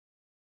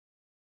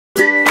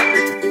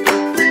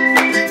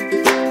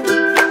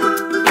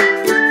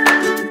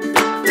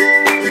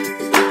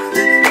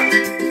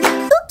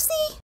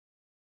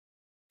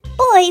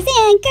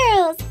and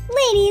girls,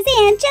 ladies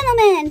and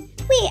gentlemen,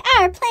 we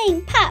are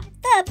playing Pop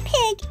the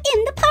Pig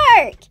in the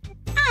Park.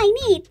 I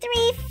need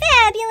 3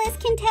 fabulous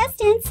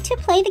contestants to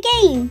play the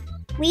game.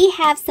 We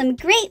have some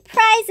great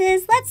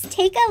prizes. Let's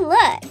take a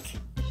look.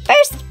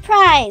 First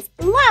prize,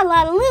 La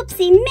La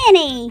Loopsy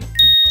Mini.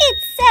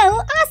 It's so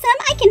awesome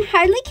I can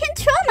hardly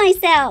control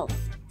myself.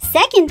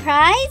 Second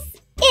prize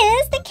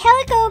is the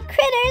Calico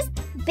Critters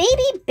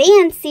Baby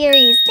Band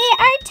Series.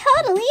 They are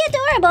totally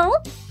adorable.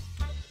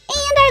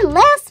 And our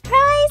last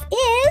prize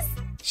is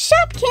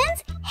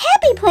Shopkins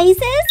Happy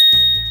Places.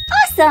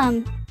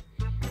 Awesome!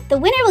 The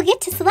winner will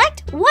get to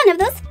select one of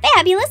those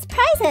fabulous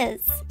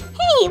prizes.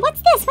 Hey,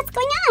 what's this? What's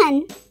going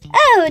on?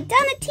 Oh,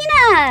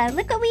 Donatina,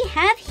 look what we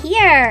have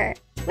here.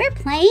 We're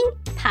playing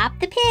Pop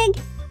the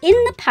Pig in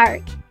the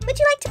Park. Would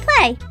you like to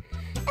play?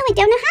 Oh, I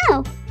don't know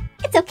how.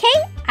 It's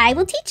okay, I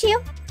will teach you.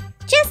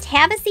 Just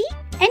have a seat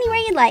anywhere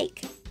you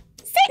like.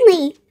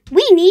 Certainly,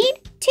 we need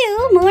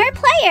 2 more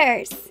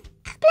players.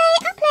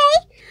 I'll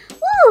play.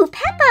 Ooh,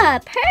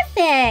 Peppa,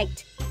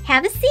 perfect.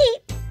 Have a seat.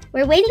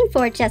 We're waiting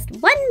for just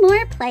 1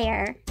 more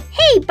player.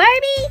 Hey,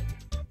 Barbie.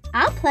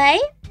 I'll play.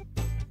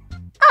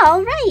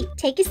 All right,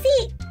 take a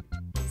seat.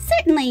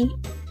 Certainly.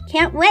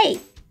 Can't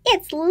wait.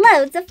 It's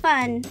loads of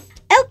fun.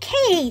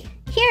 Okay,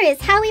 here is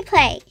how we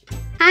play.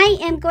 I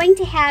am going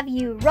to have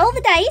you roll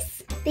the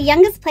dice. The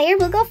youngest player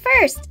will go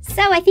first,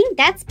 so I think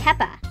that's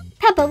Peppa.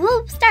 Peppa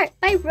will start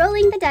by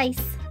rolling the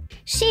dice.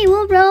 She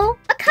will roll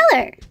a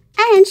color,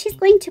 and she's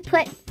going to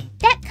put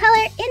that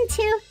color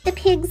into the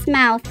pig's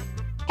mouth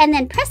and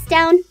then press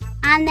down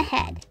on the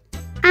head.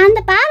 On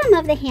the bottom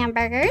of the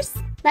hamburgers,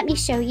 let me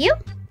show you,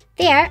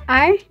 there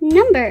are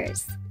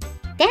numbers.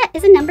 That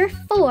is a number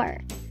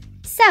 4.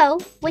 So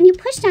when you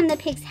pushed on the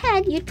pig's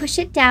head, you'd push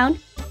it down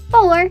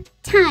 4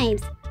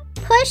 times.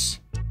 Push,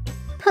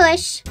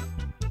 push,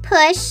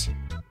 push,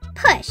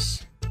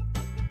 push.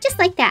 Just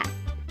like that.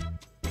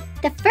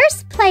 The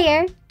first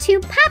player to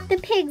pop the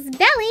pig's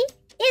belly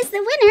is the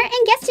winner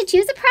and gets to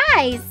choose a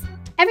prize.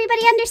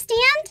 Everybody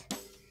understand?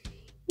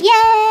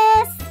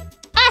 Yes!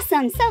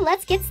 Awesome, so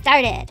let's get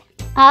started.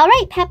 All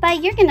right, Peppa,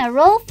 you're gonna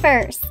roll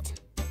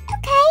first.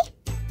 Okay.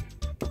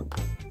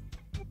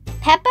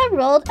 Peppa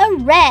rolled a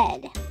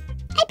red.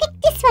 I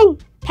picked this one.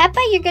 Peppa,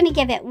 you're gonna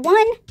give it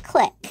 1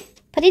 click.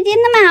 Put it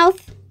in the mouth.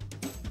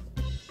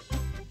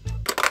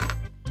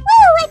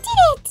 Woo, I did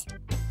it!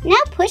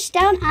 Now push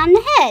down on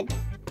the head.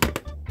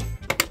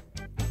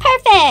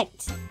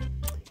 Perfect!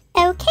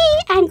 Okay,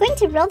 I'm going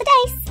to roll the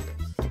dice.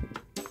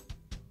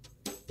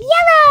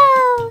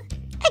 Yellow!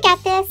 I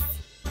got this.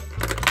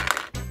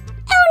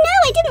 Oh no,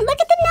 I didn't look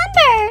at the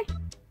number!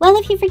 Well,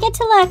 if you forget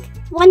to look,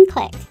 1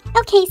 click.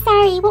 Okay,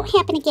 sorry, won't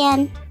happen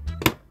again.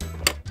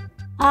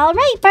 All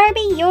right,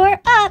 Barbie, you're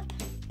up.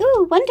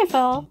 Ooh,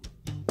 wonderful.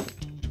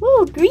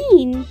 Ooh,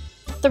 green.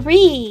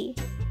 3.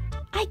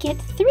 I get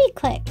 3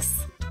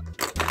 clicks.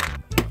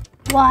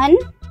 1,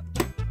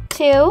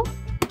 2,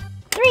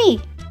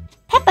 3.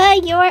 Peppa,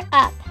 you're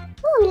up.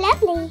 Ooh,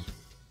 lovely.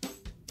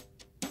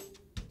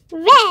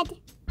 Red.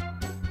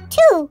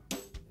 2.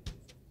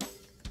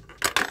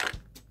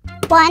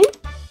 1,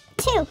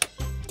 2.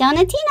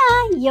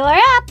 Donatina, you're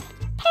up.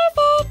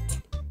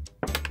 Perfect.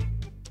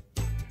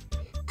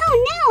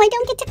 Oh no, I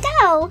don't get to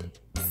go.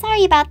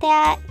 Sorry about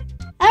that.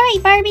 All right,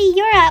 Barbie,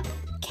 you're up.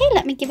 Okay,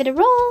 let me give it a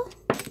roll.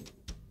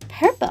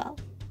 Purple.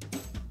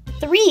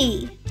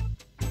 3.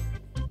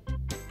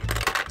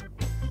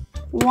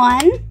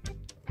 1,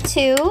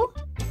 2,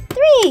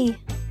 3.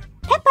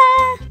 Peppa.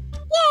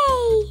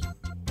 Yay.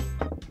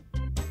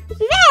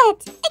 Red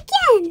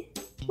again.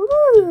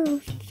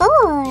 Ooh,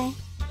 4.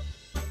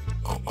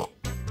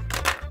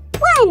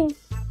 1,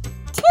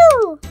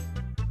 2,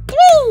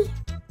 3,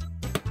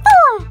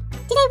 4.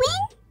 Did I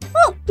win?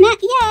 Oh, not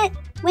yet.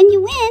 When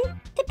you win,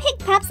 the pig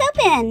pops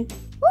open.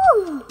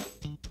 Ooh,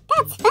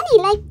 that's funny,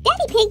 like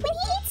Daddy Pig when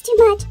he eats too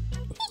much.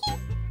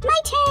 My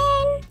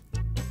turn.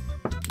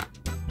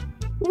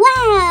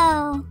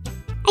 Wow.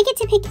 I get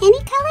to pick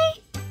any color?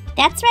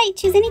 That's right,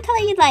 choose any color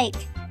you'd like.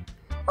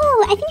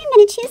 Oh, I think I'm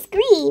going to choose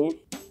green.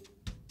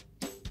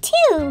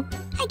 2.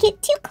 I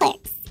get 2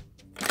 clicks.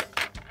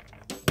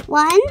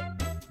 1,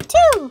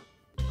 2.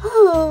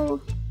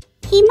 Oh,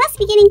 he must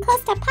be getting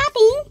close to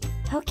popping.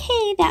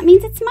 Okay, that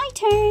means it's my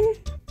turn.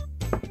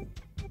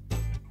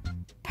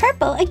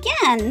 Purple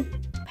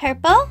again.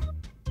 Purple.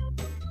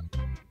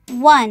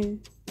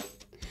 1.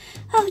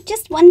 Oh,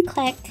 just 1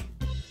 click.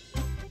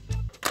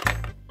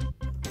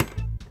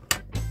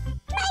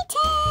 My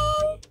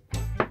turn.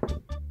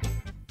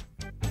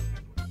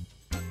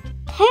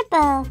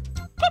 Purple.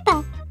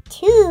 Purple.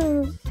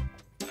 2.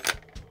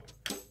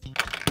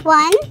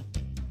 1,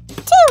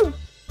 2.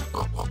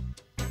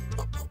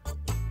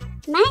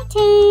 My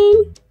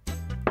turn.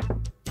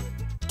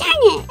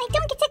 Darn it, I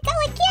don't get to go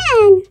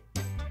again.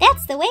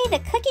 That's the way the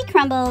cookie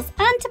crumbles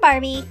onto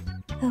Barbie.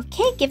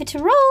 Okay, give it to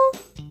roll.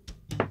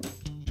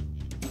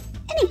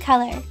 Any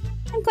color.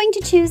 I'm going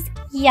to choose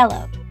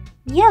yellow.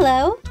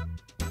 Yellow.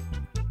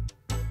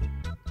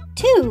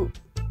 2.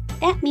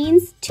 That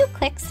means 2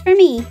 clicks for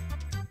me.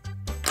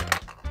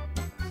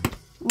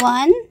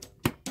 1,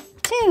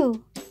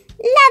 too.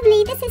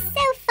 Lovely, this is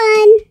so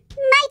fun.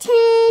 My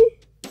turn.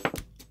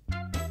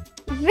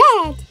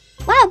 Red.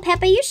 Wow,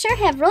 Peppa, you sure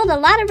have rolled a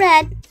lot of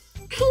red.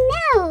 I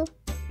know.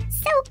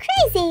 So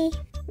crazy.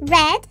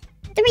 Red,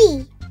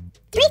 3.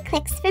 3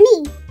 clicks for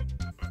me.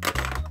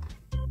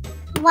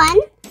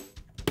 1,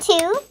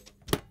 2,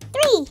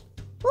 3.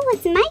 Ooh,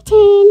 it's my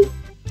turn.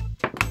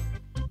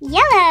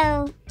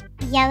 Yellow.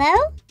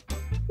 Yellow,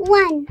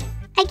 1.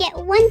 I get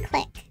 1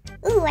 click.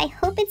 Ooh, I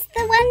hope it's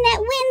the one that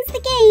wins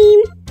the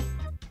game.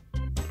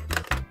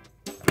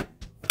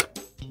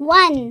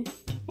 1.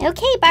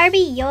 Okay, Barbie,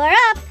 you're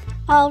up.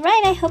 All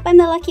right, I hope I'm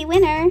the lucky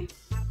winner.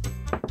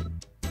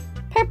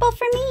 Purple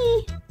for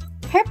me.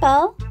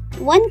 Purple,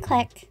 1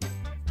 click.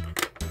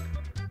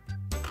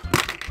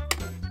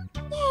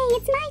 Yay,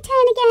 it's my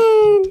turn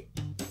again.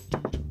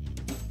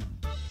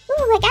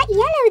 Ooh, I got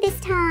yellow this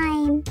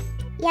time.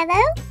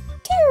 Yellow,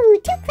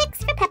 2. 2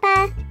 clicks for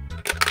Peppa.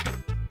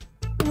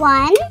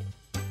 1,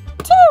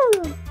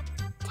 2.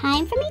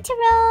 Time for me to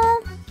roll.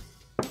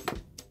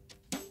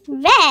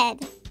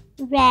 Red.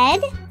 Red,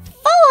 4.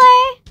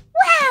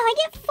 Wow, I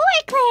get 4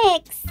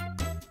 clicks.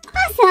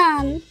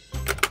 Awesome.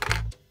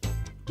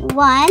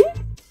 1,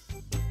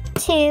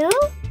 2,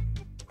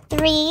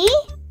 3,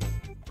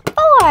 4.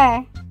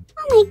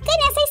 Oh my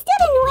goodness, I still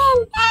didn't win.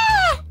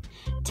 Ah!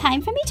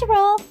 Time for me to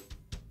roll.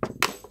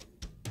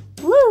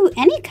 Woo,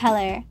 any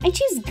color. I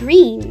choose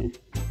green.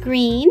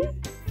 Green, 4.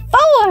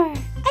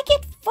 I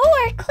get 4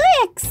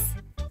 clicks.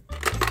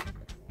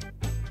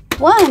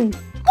 1.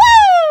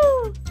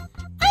 Woo!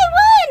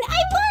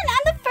 I won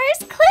on the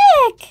first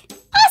click.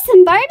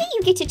 Awesome, Barbie.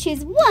 You get to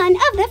choose one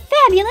of the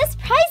fabulous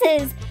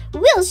prizes.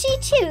 Will she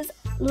choose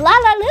La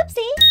La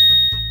Loopsy,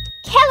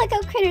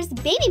 Calico Critters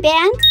Baby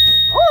Band,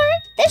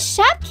 or the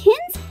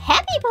Shopkins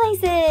Happy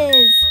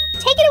Places?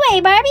 Take it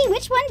away, Barbie.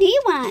 Which one do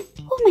you want?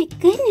 Oh my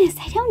goodness,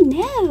 I don't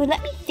know.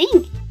 Let me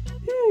think.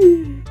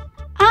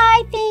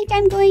 I think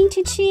I'm going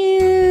to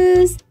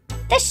choose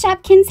the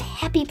Shopkins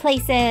Happy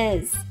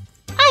Places.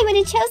 I would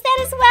have chose that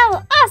as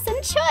well.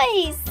 Awesome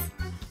choice.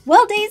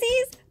 Well,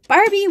 Daisies,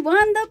 Barbie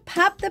won the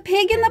Pop the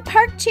Pig in the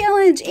Park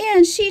challenge,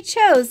 and she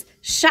chose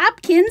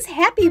Shopkins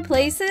Happy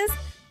Places.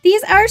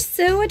 These are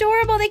so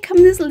adorable. They come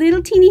in this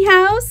little teeny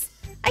house.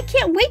 I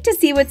can't wait to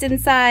see what's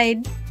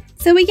inside.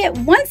 So we get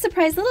 1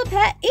 surprise little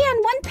pet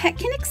and 1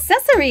 Petkin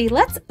accessory.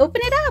 Let's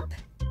open it up.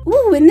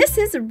 Ooh, and this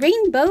is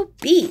Rainbow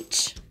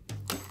Beach.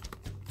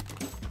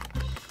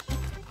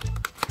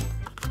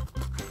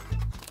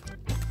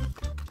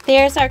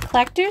 There's our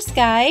collector's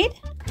guide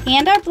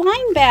and our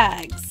blind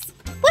bags.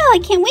 Well, I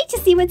can't wait to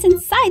see what's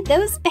inside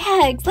those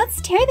bags.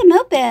 Let's tear them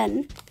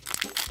open.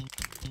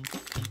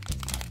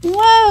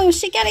 Whoa,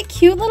 she got a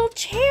cute little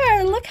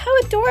chair. Look how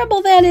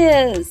adorable that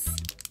is.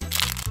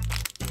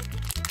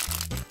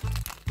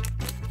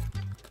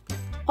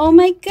 Oh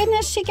my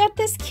goodness, she got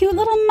this cute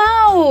little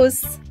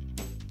mouse.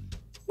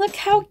 Look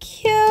how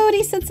cute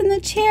he sits in the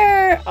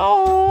chair.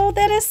 Oh,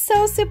 that is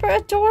so super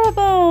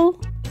adorable.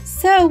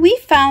 So we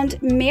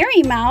found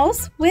Mary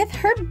Mouse with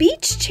her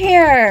beach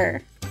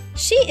chair.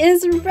 She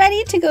is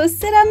ready to go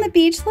sit on the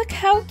beach. Look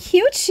how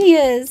cute she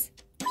is.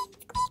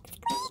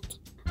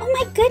 Oh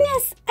my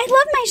goodness, I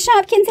love my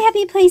Shopkins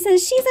Happy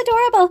Places. She's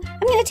adorable.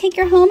 I'm going to take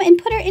her home and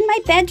put her in my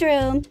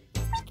bedroom.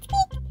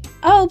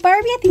 Oh,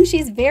 Barbie, I think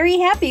she's very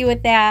happy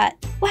with that.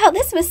 Wow,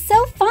 this was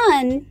so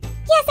fun.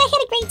 Yes, I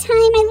had a great time.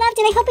 I loved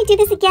it. I hope we do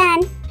this again.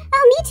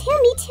 Oh, me too.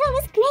 It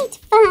was great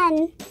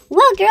fun.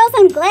 Well, girls,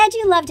 I'm glad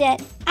you loved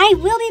it. I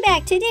will be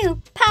back to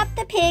do Pop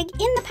the Pig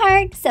in the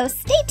Park, so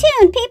stay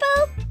tuned,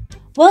 people.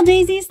 Well,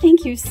 Daisies,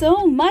 thank you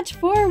so much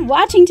for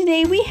watching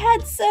today. We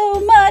had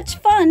so much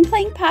fun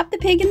playing Pop the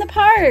Pig in the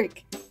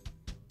Park.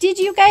 Did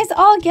you guys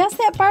all guess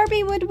that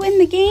Barbie would win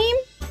the game?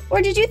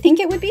 Or did you think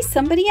it would be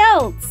somebody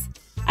else?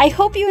 I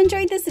hope you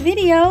enjoyed this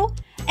video,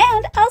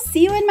 and I'll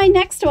see you in my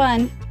next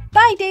one.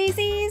 Bye,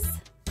 Daisies!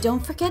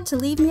 Don't forget to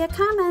leave me a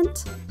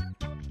comment.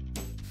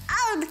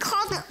 Oh,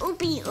 call the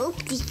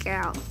oopsy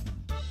girl.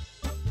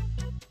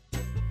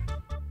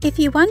 If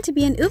you want to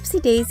be an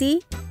Oopsie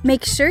Daisy,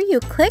 make sure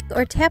you click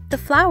or tap the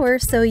flower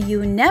so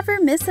you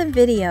never miss a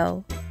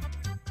video.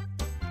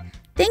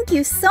 Thank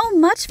you so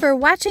much for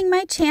watching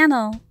my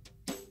channel.